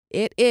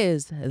It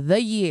is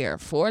the year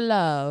for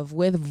love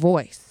with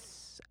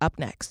Voice. Up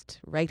next,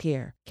 right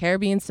here,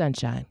 Caribbean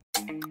Sunshine.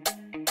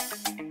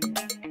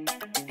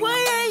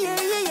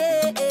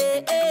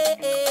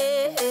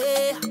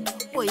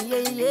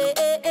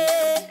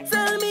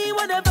 Tell me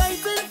what they're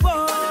fighting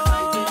for,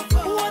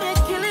 what they're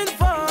killing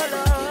for,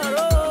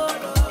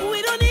 Lord.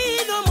 We don't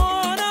need no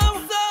more now,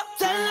 so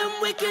tell them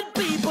wicked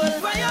people,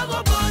 fire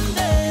go burn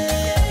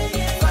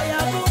them,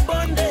 fire go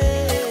burn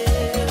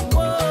them.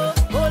 Oh,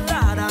 Lord,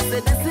 I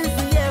said this is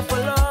the year for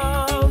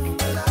love.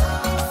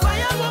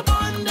 Fire go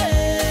burn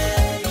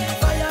them,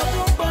 fire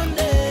go burn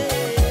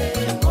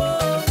them.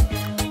 Oh,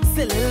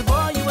 say little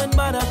boy, you ain't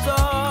bad at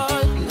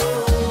all. No,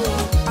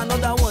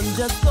 another one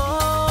just gone.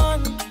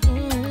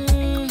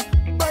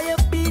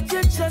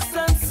 Just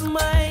and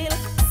smile,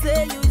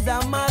 say you's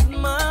a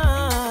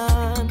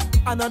madman.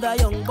 Another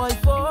young boy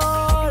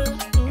fall.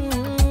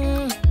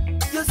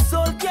 Your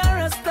soul can't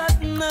rest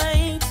at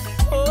night.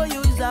 Oh,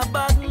 you's a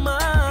bad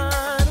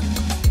man.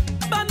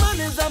 Bad man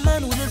is a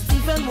man who just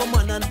defend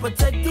woman and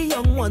protect the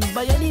young ones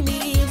by any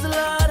means,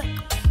 Lord.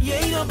 You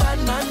ain't no bad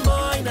man,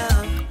 boy,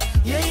 now.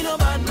 You ain't no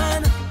bad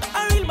man.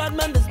 A real bad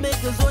man just make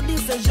his own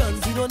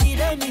decisions. He don't need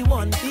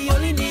anyone. He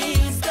only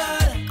needs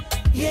God.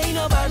 You ain't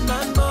no bad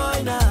man,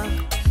 boy, now.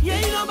 You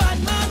ain't no bad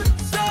man,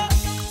 so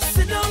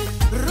sit down,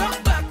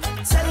 rock back.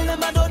 Tell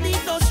them I don't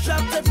need no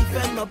strap to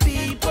defend my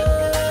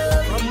people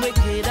from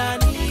wicked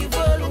and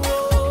evil.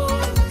 Whoa.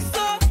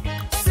 So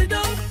sit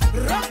down,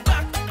 rock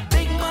back.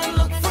 Big man,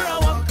 look for a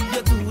walk.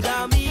 You're too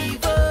damn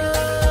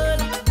evil.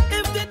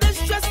 If they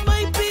distress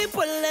my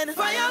people, then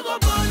fire go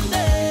burn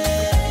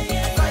them.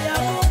 Fire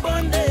go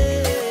burn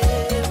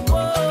them.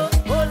 Whoa,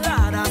 oh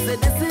Lord, I said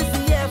this is the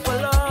year for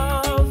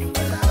love.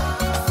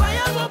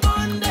 Fire go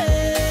burn them.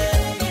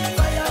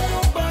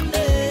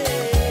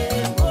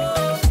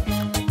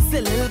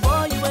 Little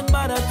boy, you ain't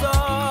bad at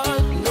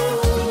all. No.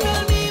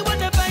 Tell me what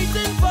they're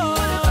fighting for.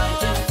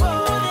 What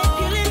they're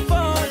killing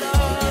for,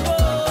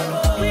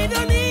 Lord. We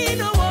don't need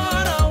no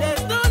war now.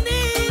 There's no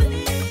need.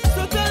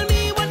 So tell me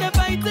what they're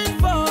fighting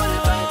for. What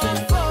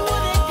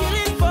they're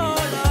killing for,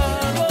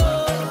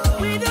 Lord.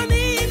 We don't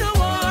need no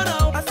war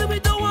now. I said we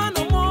don't want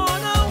no more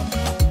now.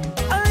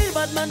 A real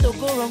bad man don't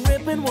go wrong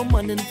raping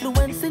woman,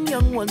 influencing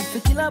young ones to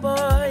kill a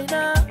boy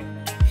now.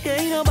 He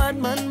ain't no bad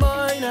man,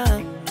 boy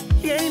now.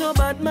 He ain't no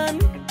bad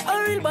man.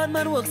 A real bad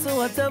man works for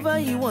whatever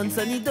he wants,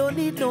 and he don't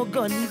need no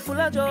gun, he full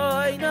of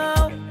joy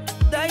now.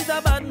 That is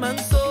a bad man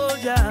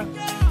soldier.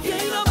 He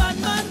ain't no bad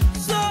man,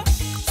 so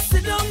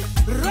sit down,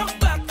 rock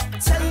back.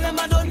 Tell them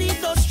I don't need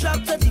no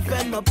strap to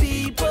defend my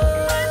people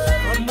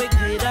from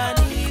wicked and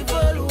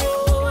evil.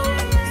 Whoa.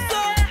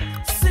 So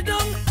sit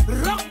down,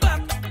 rock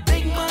back.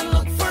 Big man,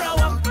 look for a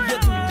walk. You're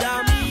too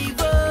damn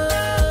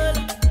evil.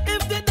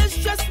 If they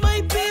distress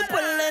my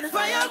people, then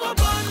fire go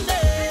burn them.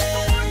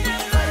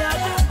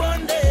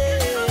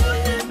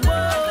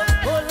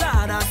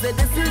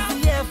 This is the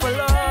year for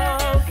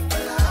love.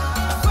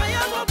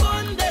 Fire go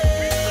burn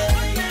them.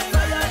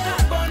 Fire go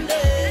burn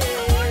them.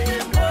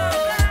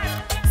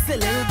 Say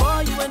little boy,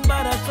 you ain't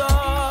bad at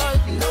all.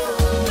 No.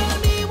 Tell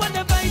me what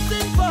they're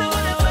fighting for.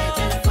 What they're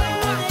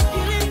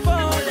killing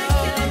for.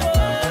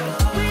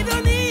 We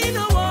don't need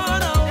no war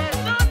now.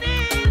 No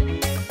need.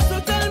 So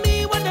tell me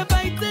what they're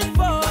fighting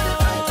for. What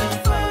they're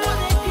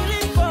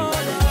killing for.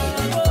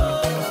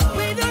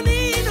 We don't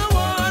need no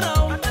war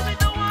now. We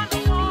don't want no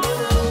war.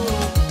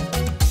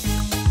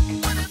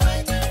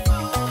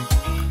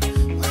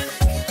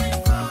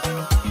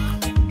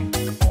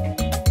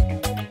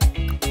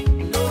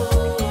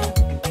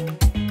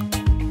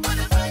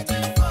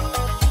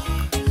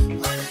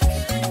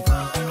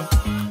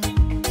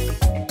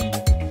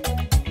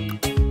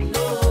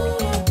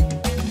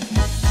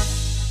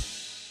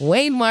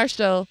 Wayne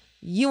Marshall,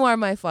 You Are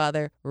My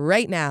Father,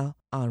 right now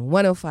on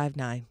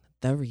 105.9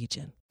 The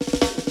Region.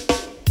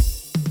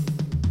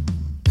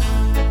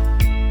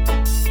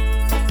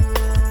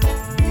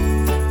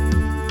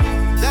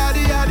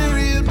 Daddy had a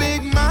real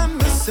big man,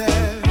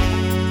 myself.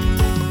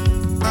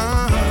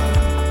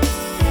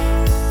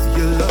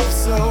 You love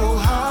so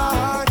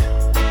hard,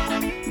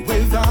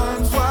 with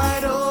arms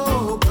wide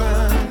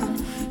open.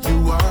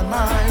 You are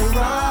my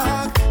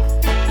rock,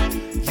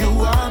 you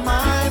are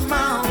my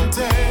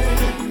mountain.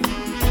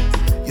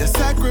 Your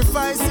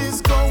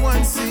sacrifices go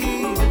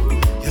unseen.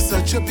 You're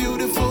such a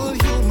beautiful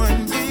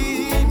human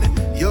being.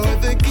 You're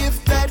the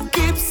gift that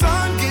keeps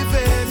on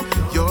giving.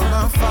 You're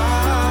my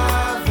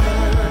father,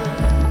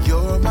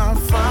 you're my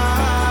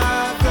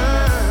father.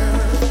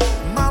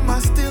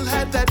 Mama still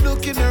had that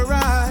look in her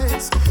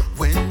eyes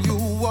when you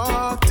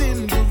walked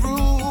in the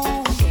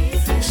room.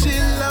 She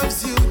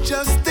loves you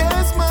just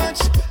as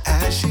much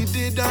as she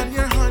did on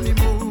your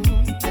honeymoon.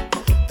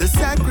 The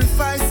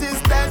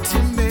sacrifices that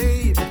you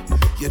made,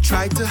 you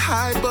tried to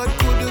hide but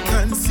couldn't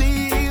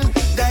conceal.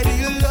 Daddy,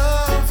 your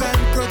love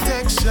and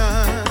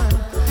protection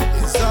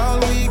is all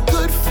we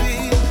could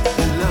feel.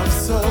 You love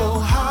so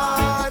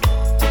hard,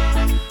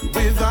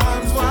 with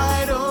arms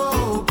wide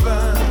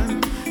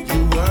open.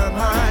 You are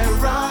my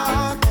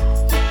rock,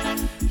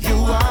 you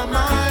are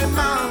my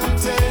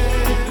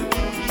mountain.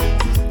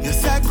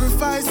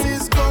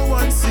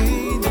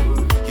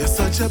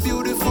 a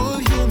beautiful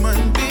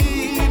human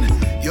being.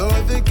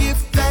 You're the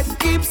gift that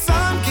keeps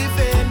on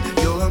giving.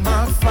 You're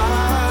my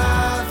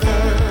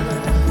father.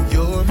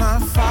 You're my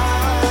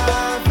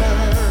father.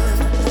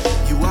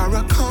 You are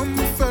a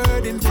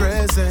comforting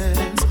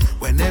presence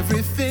when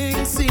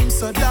everything seems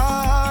so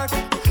dark.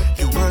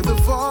 You were the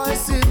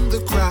voice in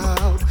the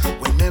crowd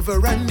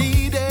whenever I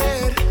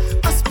needed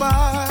a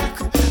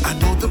spark. I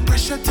know the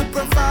pressure to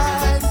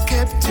provide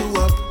kept you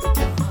up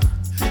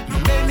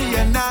many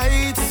a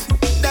night.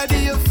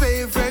 Daddy, your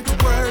favorite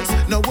words,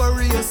 no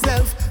worry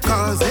yourself,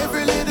 cause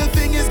every little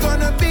thing is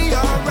gonna be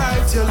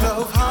alright. You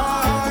love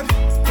hard,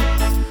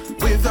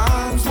 with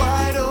arms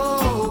wide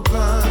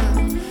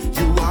open.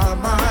 You are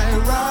my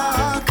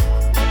rock,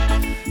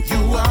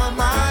 you are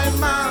my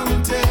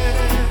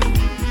mountain.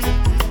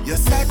 Your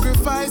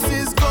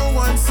sacrifices go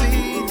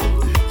unseen.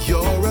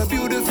 You're a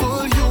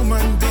beautiful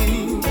human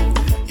being.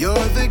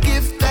 You're the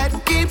gift that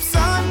keeps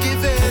on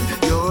giving.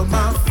 You're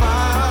my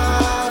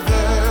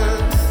father.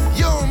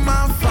 You're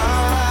my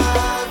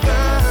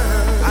father.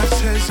 I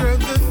treasure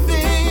the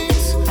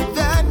things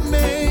that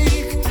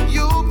make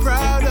you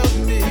proud of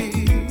me.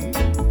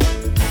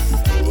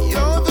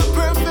 You're the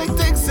perfect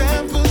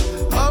example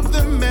of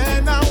the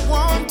man I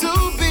want to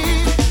be.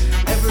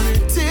 Every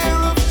tear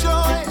of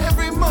joy,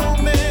 every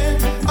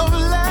moment of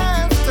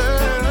laughter,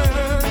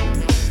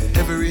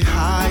 every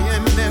high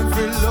and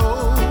every low.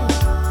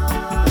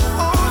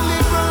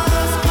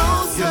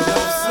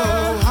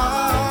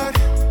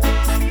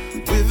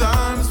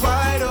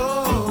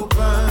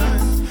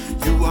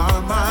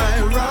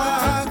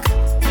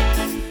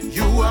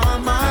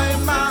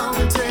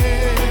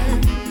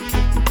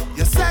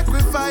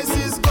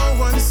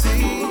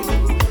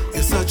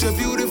 Such a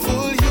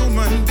beautiful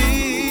human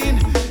being.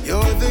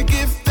 You're the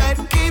gift that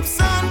keeps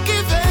on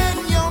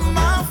giving. You're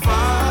my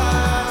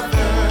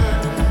father.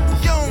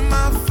 You're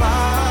my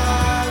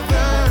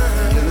father.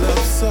 You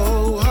love so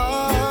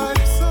hard,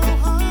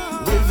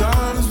 with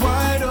arms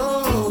wide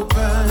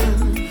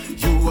open.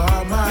 You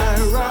are my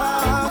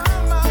rock.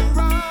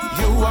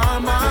 You are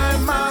my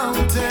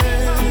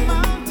mountain.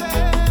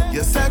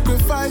 Your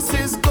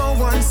sacrifices go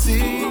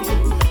unseen.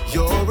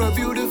 You're a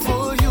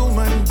beautiful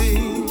human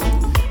being.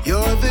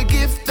 You're the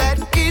gift that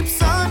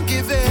keeps on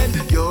giving.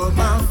 You're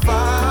my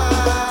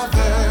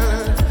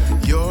father.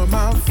 You're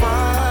my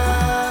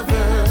father.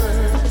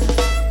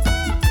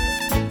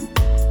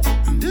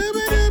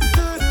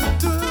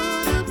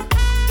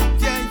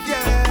 Yeah,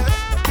 yeah.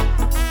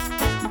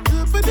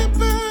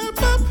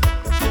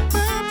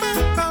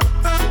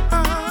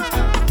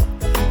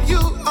 You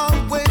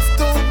always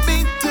told me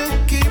to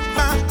keep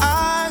my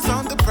eyes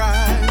on the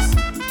prize.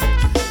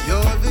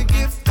 You're the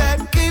gift that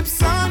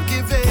keeps on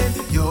giving.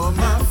 You're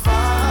my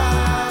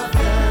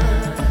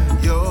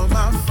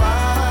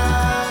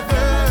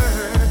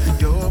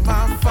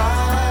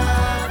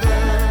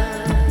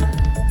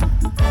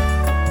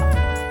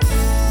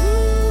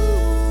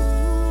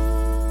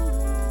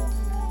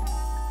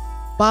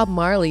Bob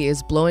Marley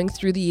is blowing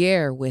through the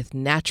air with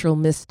Natural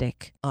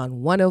Mystic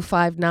on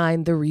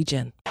 105.9 The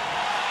Region.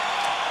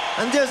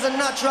 And there's a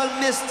natural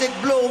mystic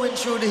blowing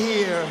through the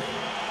air.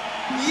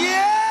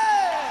 Yeah!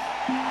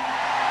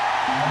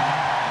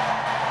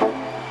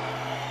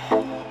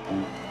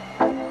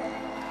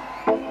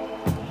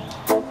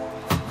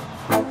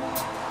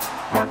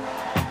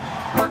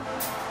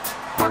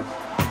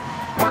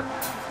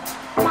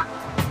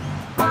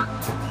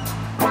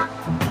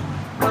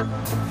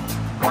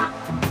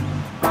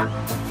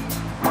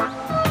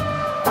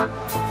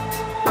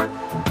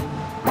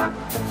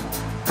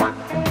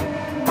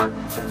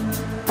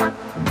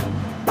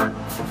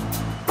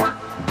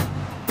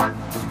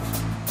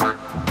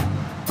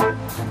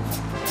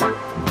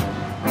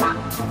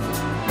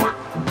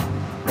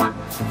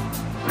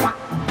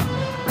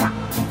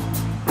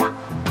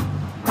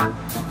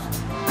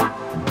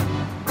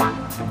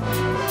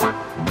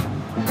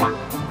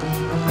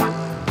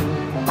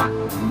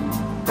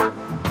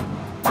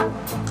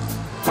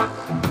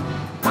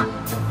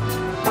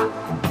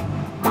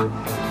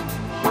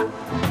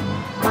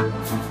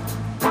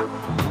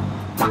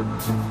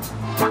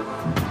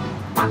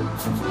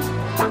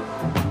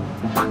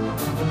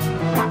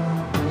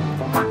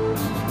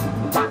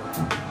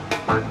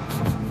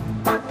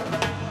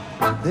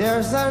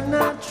 There's a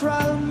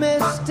natural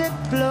mystic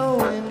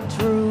blowing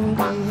through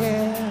the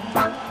air.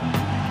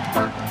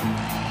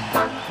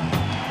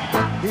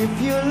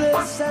 If you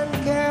listen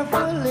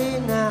carefully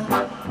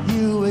now,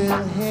 you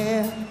will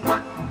hear.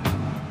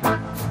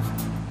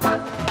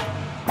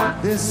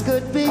 This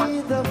could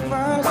be the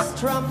first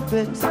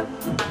trumpet,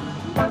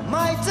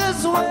 might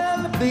as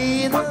well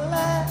be the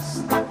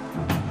last.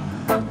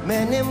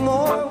 Many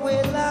more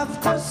will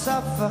have to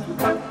suffer,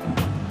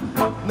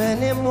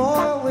 many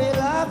more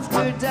will have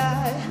to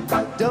die.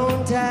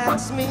 Don't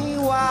ask me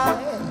why.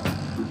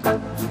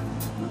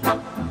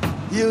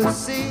 You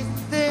see,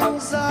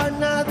 things are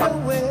not the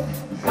way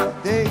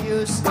they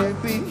used to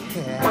be.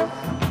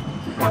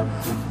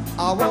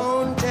 I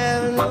won't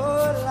tell no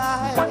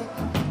lie.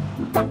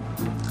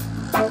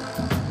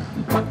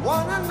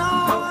 One and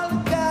all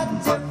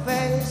got to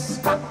face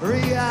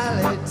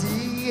reality.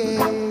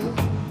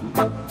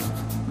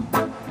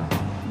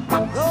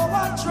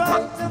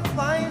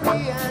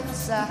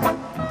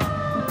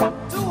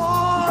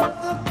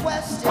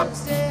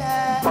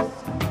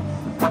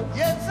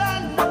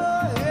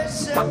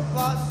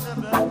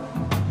 impossible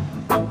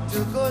to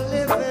go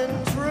living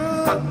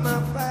through my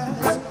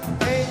past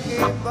and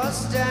keep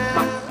us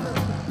down.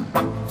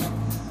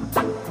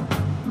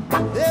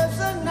 There's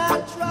a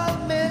natural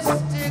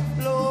mystic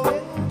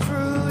blowing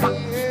through the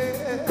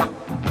air.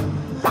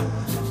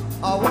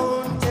 I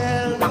won't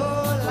tell no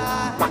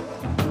lie,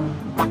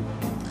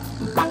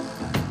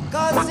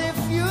 'cause if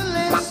you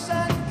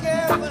listen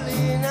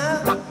carefully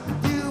now,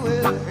 you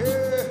will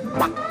hear.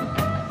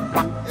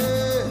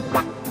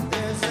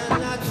 There's a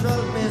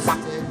natural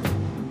mystic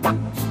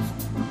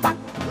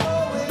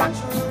blowing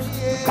through the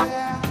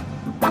air.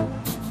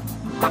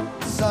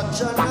 Such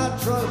a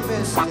natural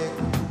mystic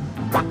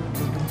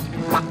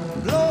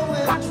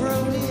blowing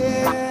through the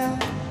air.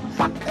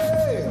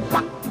 Hey,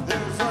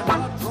 there's a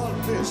natural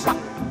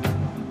mystic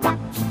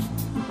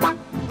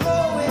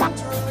blowing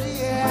through the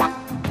air.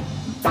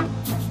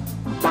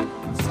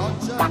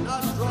 Such a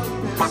natural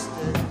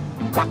mystic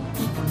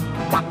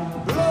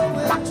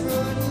blowing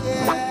through the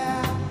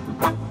air.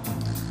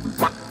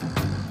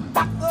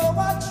 Though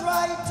I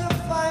try to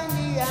find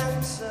the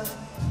answer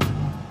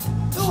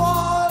to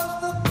all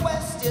the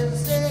questions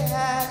they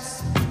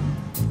ask,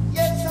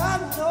 yes, I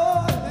know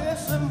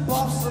it's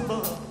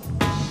impossible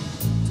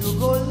to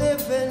go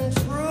living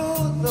through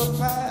the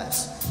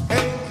past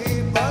and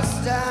keep us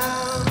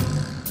down.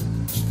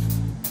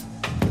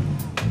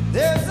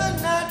 There's a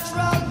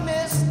natural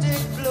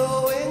mystic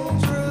blowing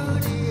through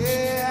the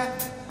air.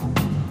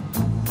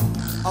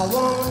 I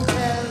won't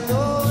tell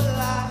no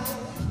lie,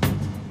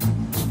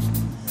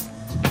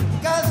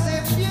 'cause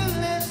if you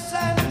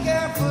listen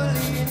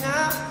carefully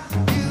now,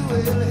 you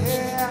will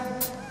hear.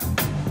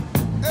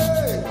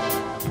 Hey,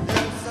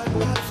 there's a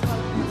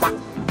natural mystic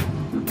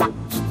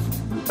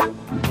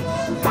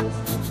blowing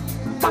through the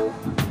air.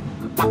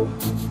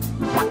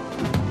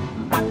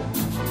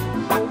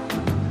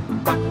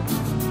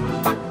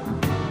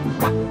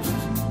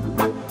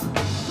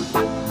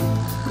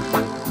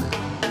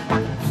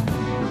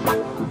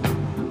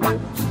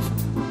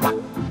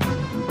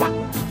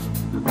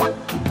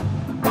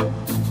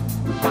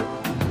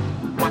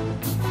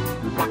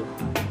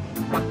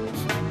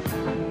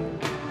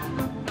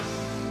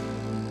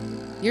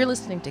 You're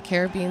listening to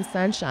Caribbean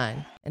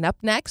Sunshine. And up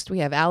next, we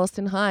have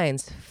Allison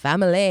Hines,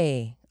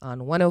 Family,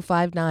 on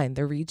 105.9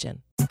 The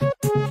Region.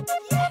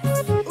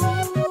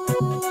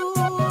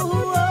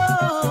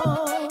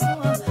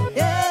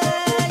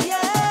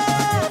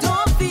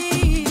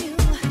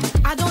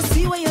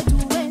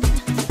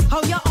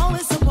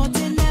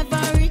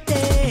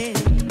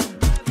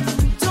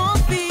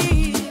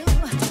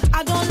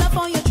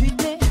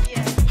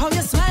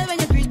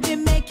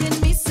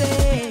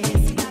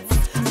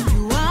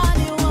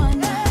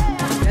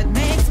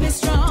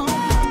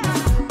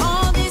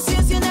 All these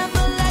years you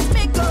never let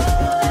me go.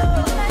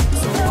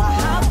 So I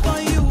have for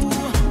you.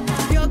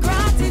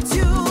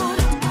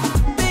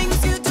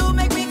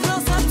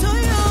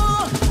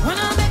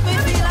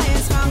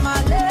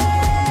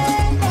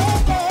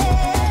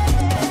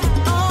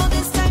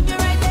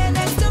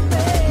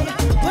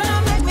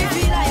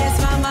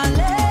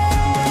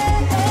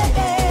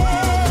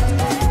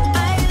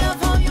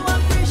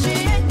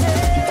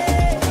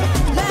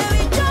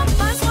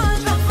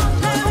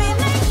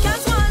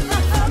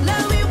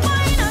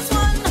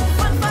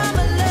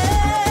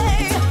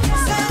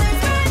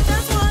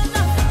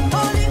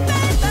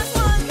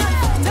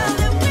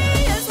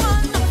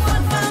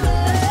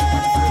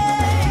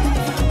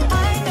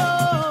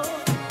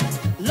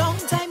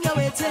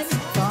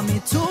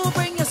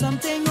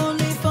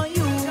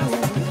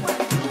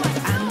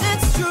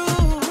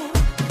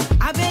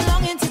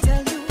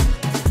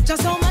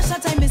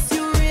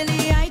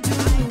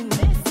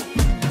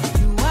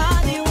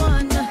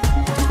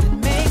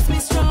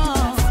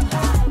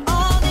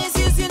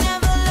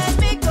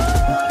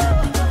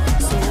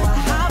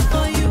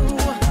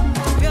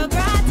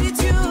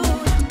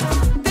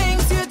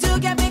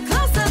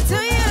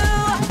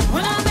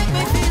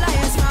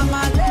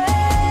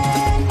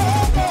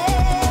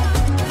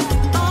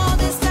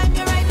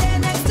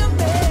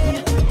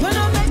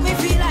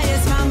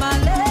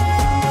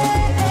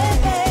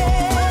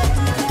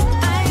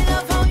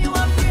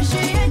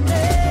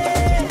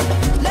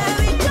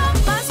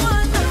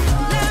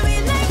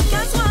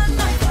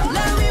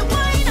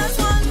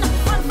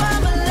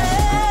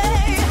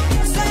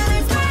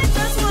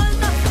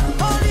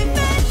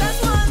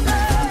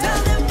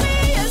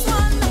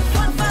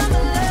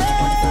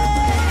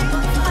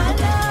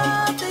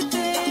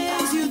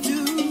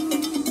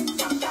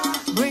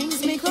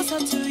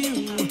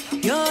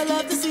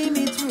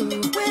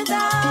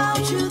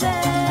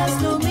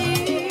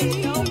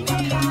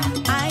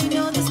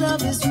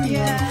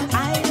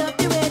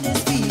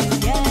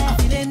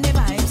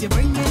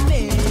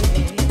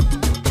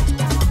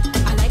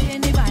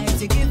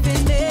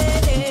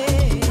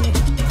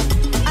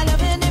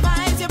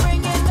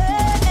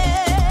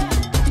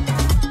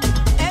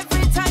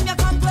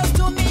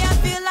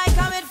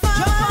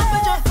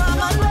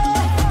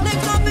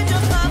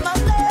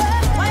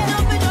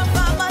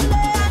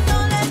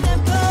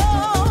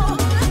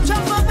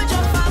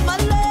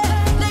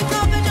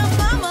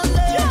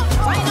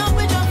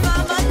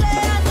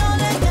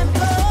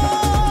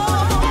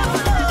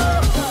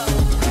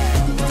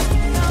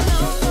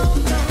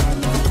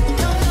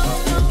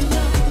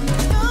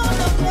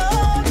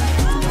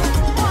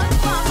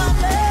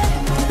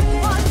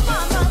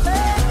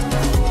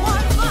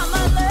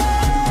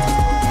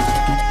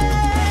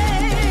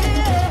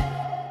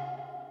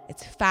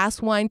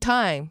 fast wine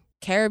time,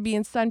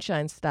 Caribbean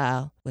Sunshine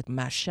style, with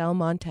Machel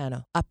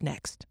Montano. Up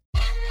next.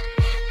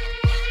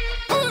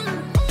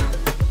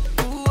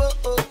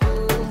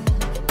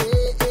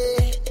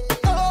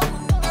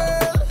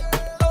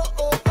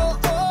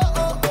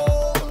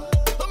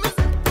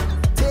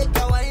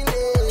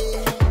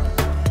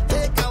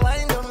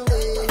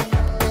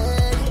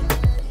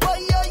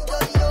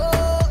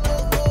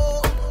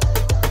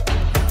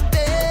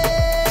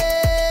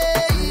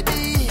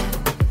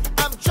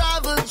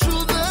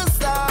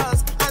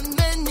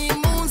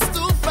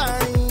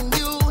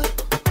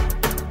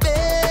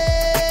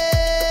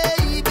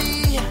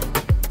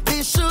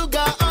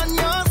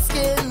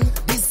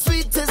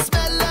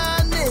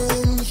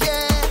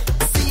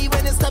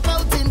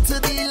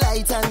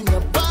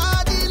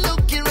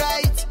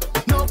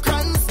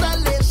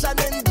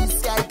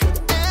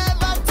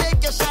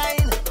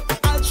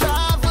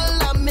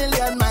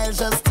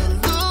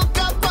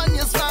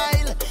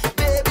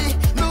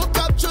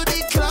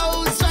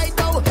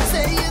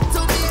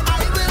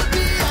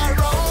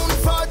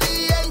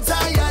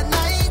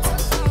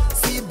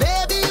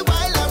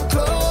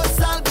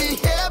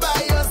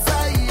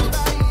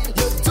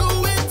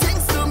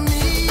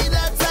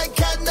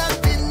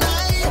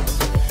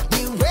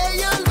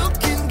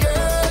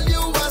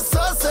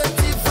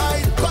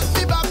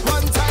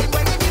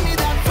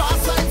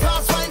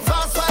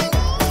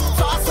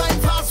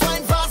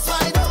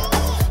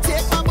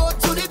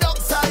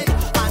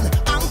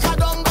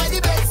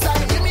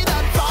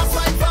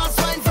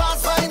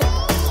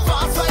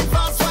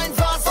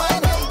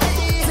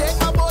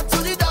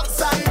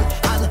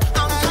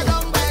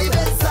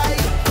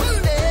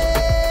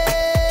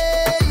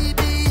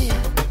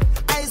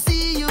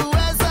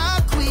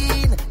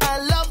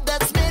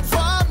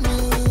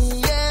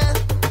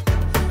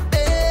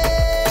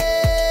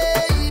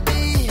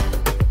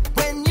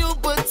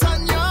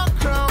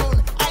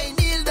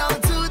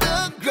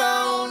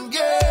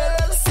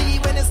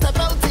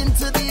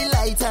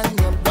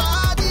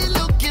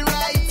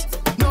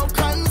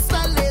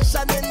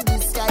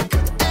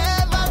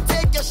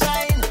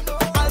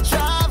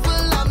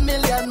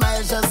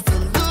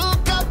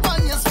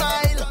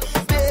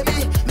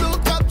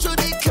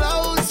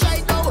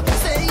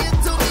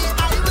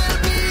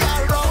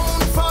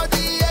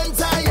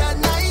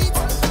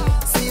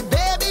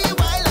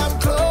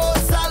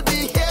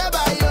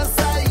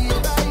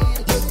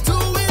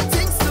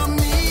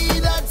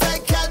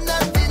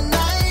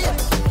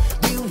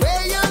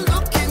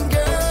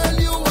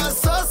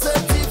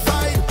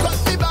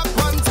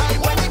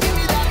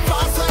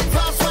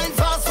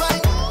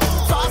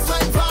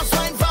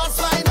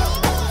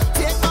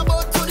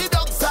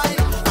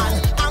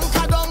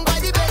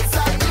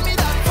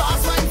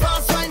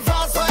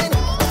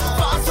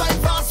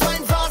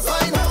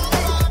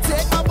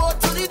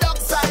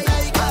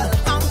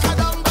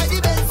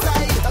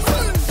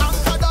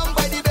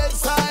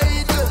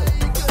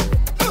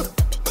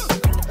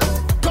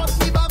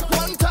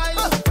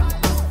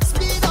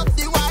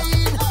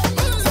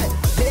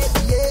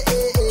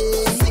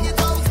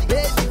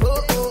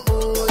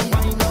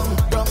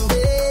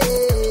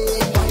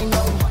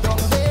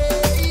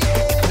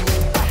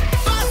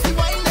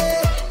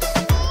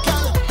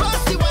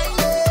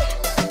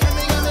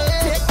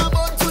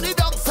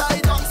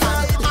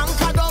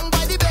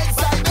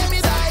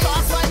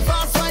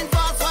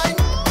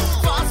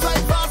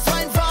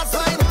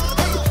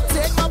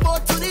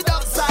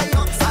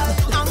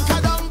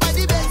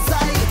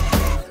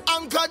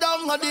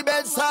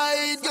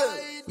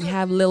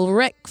 Lil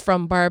Rick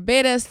from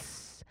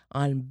Barbados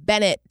on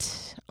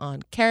Bennett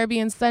on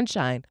Caribbean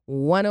Sunshine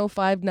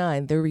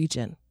 105.9 The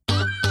Region.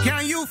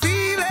 Can you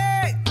feel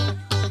it?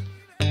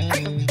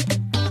 Hey.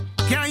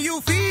 Can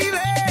you feel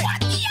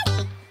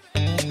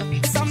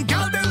it? Some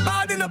gal them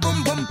bad in a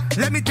boom boom.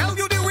 Let me tell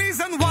you the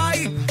reason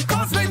why.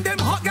 Cause when them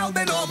hot gal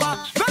bend over,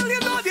 well you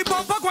know the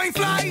bumper going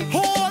fly.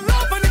 Hold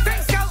up on the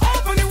fence, gal,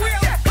 open the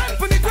wheel.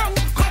 Hand on the ground,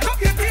 cock up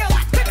your tail.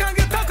 Stick on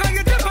your tuck on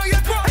your dip on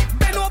your throat.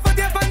 Bend over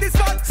there on the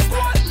spot.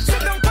 Squat. Sit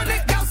down on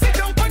it, gal, sit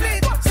down on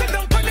it. Sit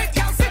down on it,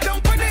 gal, sit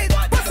down on it.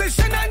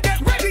 Position and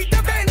get ready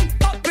to bend.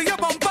 Up to your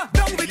bumper,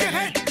 down with your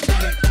head.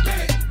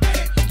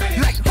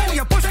 Like how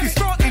you push the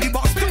straw in the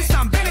box to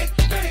Sam Bennett.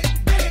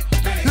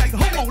 Like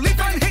how only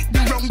can hit the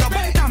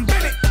roundabout and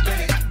Bennett.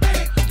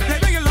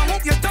 Like when you long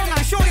up your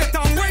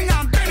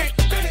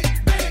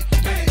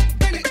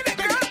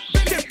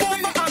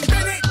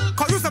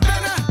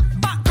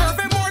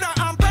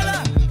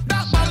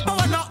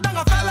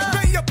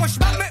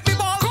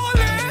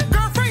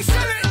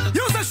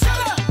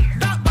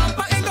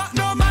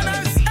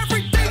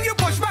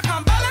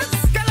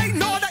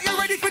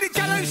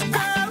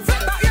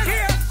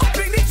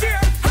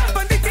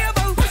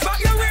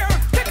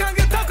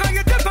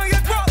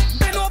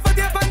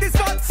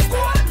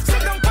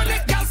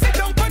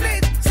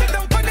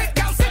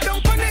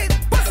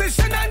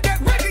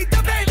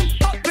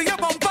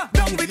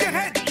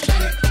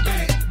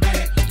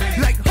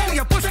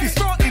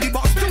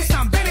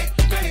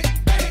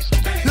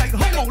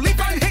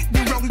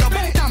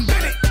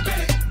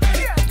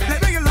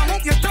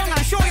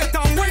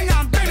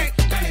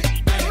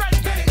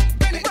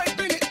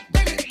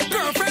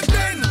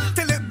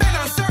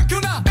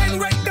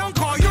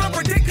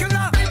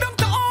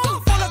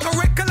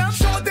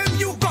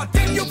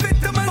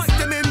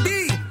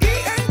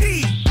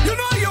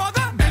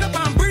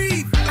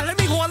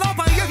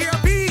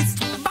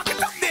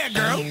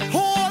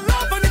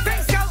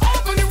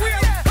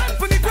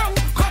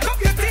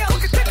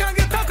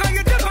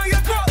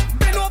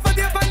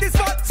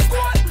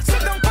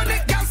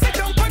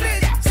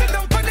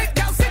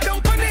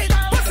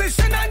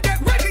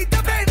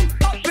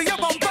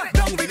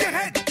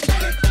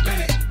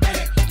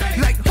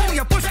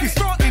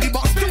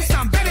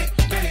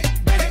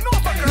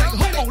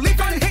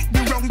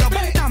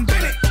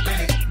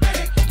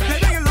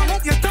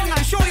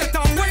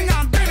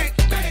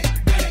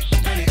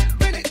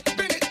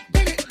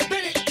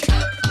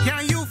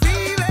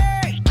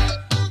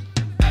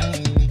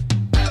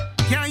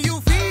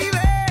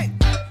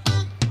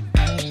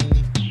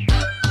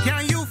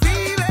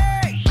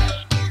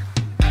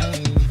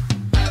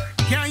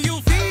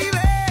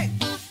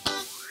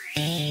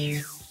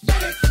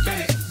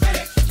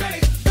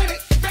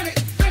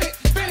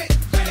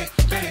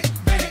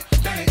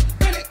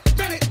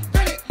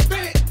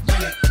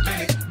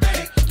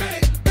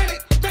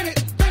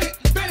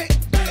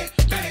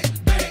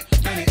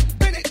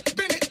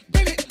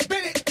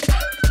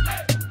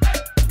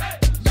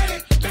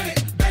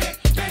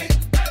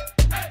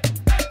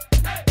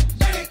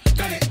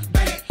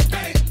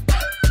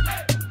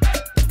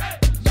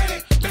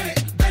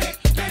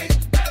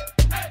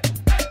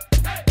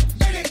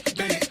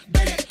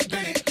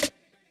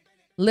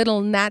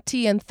Little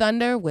Natty and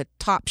Thunder with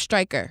Top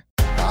Striker.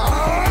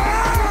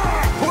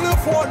 Pull your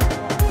phone.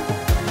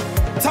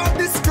 Tap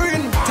the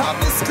screen.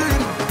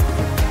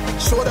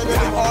 Show them what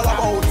it's all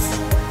about.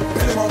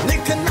 Little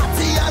Natty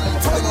and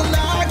Thunder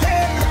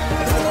again.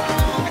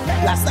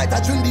 Last night I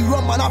drink the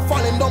rum and I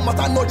falling down, but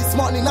I know this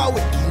morning I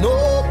waking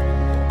up.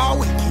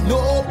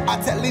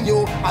 I'm telling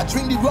you, I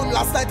drink the rum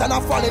last night and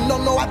I falling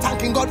down. Now I'm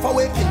thanking God for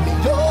waking me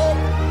up.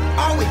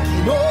 I'm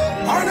waking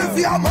up. And if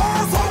you're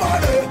mass over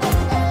there,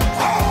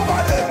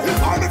 over there,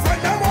 if I'm the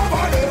friend them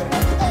over there,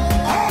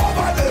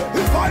 over there,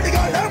 if I'm the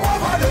girl them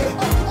over there,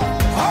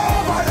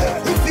 over there,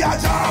 if you're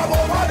job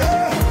over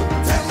there,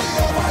 tell me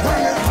over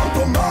there. When it come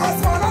to mass,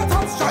 man, I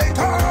top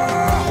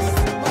strikers.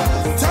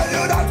 Tell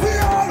you that we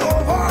all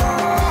over.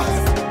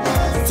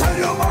 Tell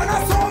you man, I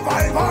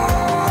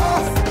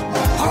survivors.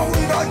 How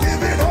we not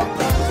giving up?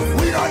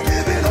 We not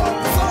giving up.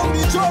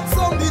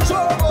 Some the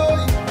job, boy.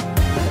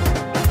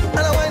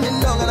 And I'm winding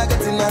down and I'm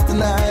getting out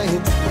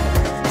tonight.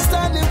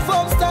 Standing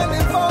firm,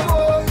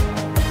 boy.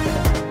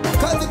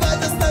 Cause if I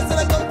just dance and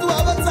I come to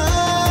have a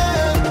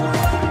time.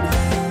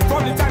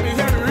 From the time you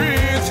hear me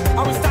reach, I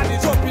will stand it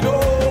jumping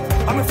up.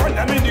 I'm a friend,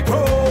 I'm in the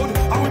code.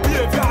 I will be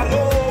a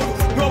alone.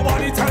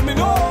 Nobody tell me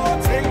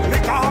nothing.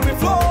 Like I have me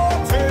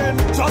floating.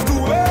 Just do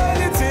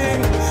anything.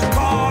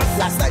 Cause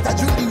last night I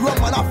drink the rum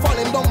and I'm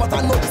falling down, but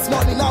I know this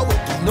morning I'm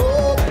waking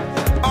up.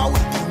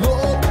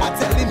 I'm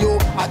telling you,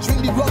 I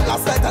drink the rum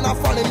last night and I'm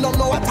falling down.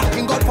 Now I'm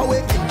thanking God for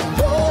waking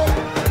me up.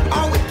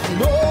 I'm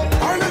waking up.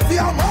 And if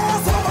you're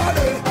mass over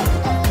there,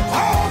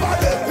 over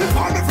there, if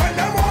I'm the friend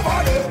them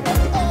over there,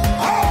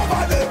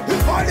 over there,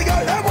 if I'm the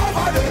girl them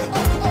over there,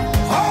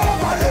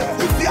 over there,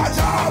 if you're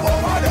job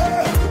over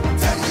there,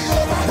 tell me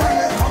over there. When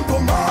it come to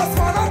mass,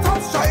 man, I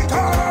top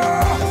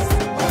strikers.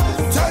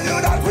 Tell you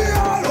that we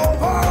all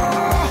over.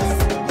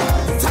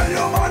 Tell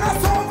you man, I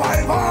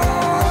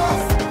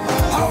survivors.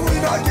 How we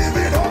not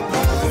giving up?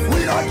 We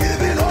not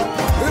giving up.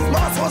 If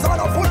mass was on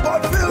a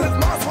football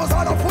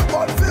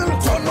field,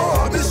 don't know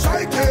how this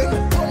striking.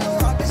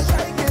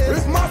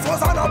 If mass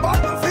was on a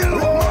battlefield,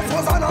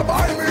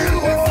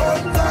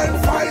 one time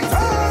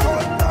fighter.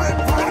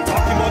 I'm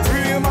talking about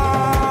real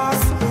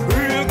mass,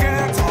 real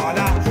get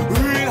harder,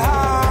 real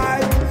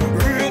high,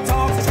 real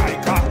top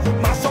striker.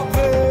 Mash up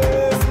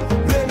place,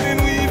 blaming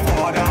we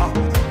father.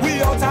 We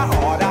out of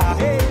order.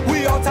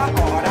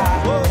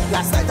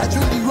 Last night I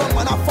drink the rum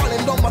and I'm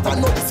falling down, but I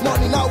know this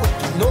morning I'm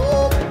waking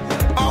up.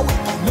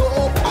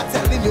 I'm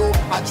telling you,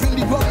 I drink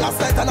the rum last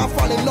night and I'm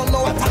falling down.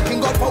 Now I'm thanking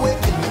God for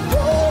waking me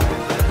up.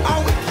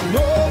 I'm waking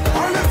up.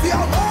 And if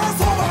you're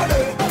mass over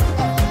there,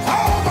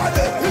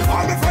 if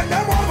I'm the friend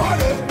them over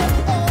there,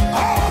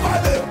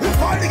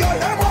 if I'm the girl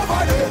them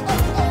over there,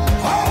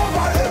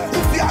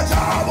 if you're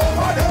job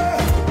over there,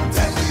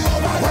 tell me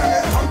over there. When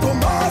it come to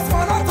mass,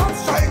 man, I top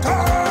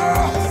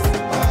strikers.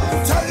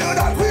 Tell you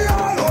that we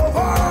all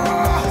over.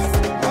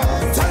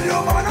 Tell you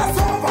man, I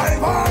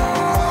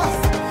survivors.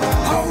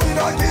 How we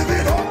not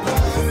giving up?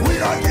 We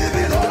not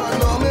giving up. Don't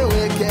know me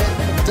wicked,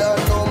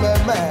 don't know me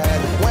mad.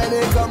 When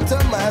it come to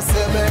mass,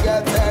 me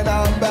get turn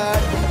on bad.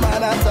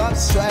 Man, I top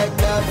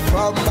striker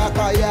from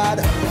backyard.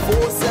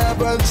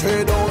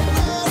 4-7 down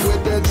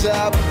with the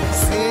job.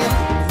 See?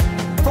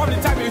 From the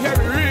time you hear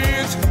me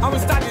reach, I will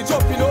start it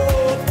jumping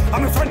up.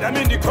 I'm a friend, I'm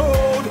in the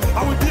code.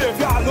 I will be if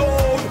you're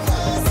alone.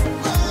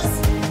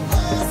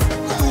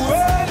 Do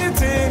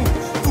anything.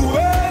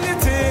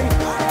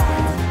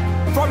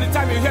 From the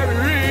time you hear me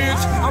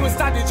reach, I will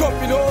start it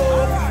jumping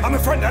up. I'm a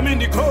friend, I'm in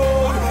the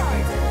code.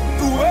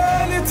 Do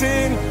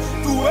anything.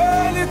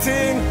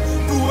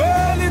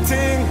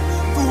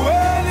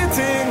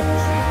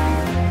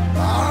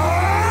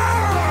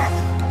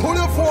 Pull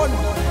your phone.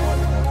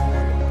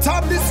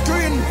 Tap the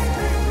screen.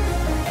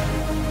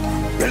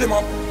 Build him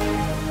up.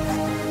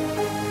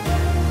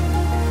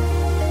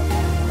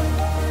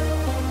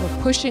 We're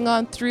pushing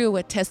on through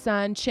with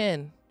Tessan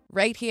Chin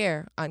right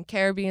here on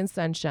Caribbean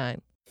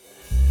Sunshine.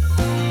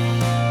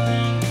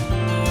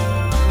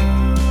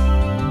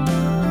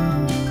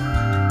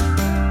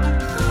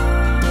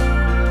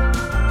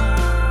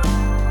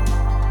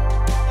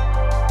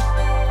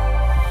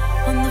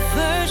 On the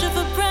verge of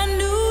a brand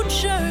new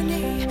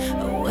journey,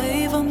 a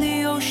wave on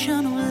the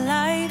ocean of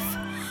life,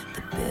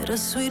 the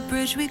bittersweet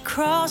bridge we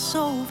cross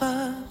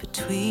over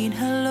between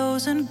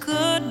hellos and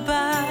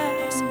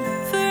goodbyes.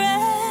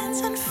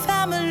 Friends and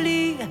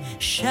family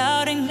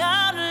shouting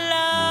out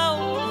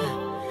loud,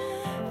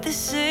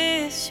 this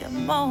is your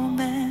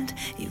moment,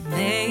 you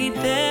made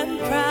them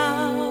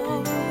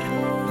proud.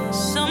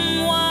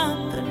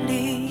 Someone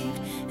believed,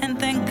 and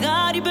thank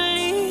God you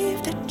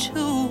believed it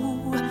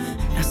too.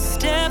 Now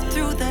step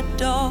through that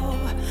door,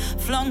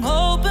 flung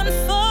open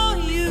for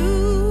you.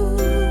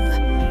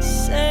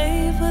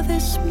 Savor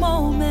this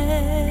moment.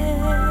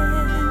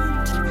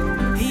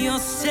 You're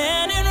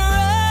standing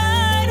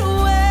right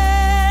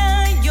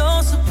where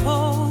you're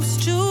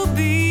supposed to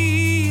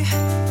be.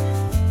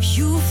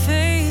 You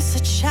face the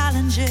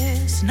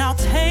challenges, now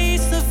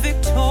taste the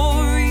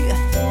victory.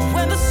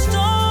 When the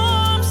storm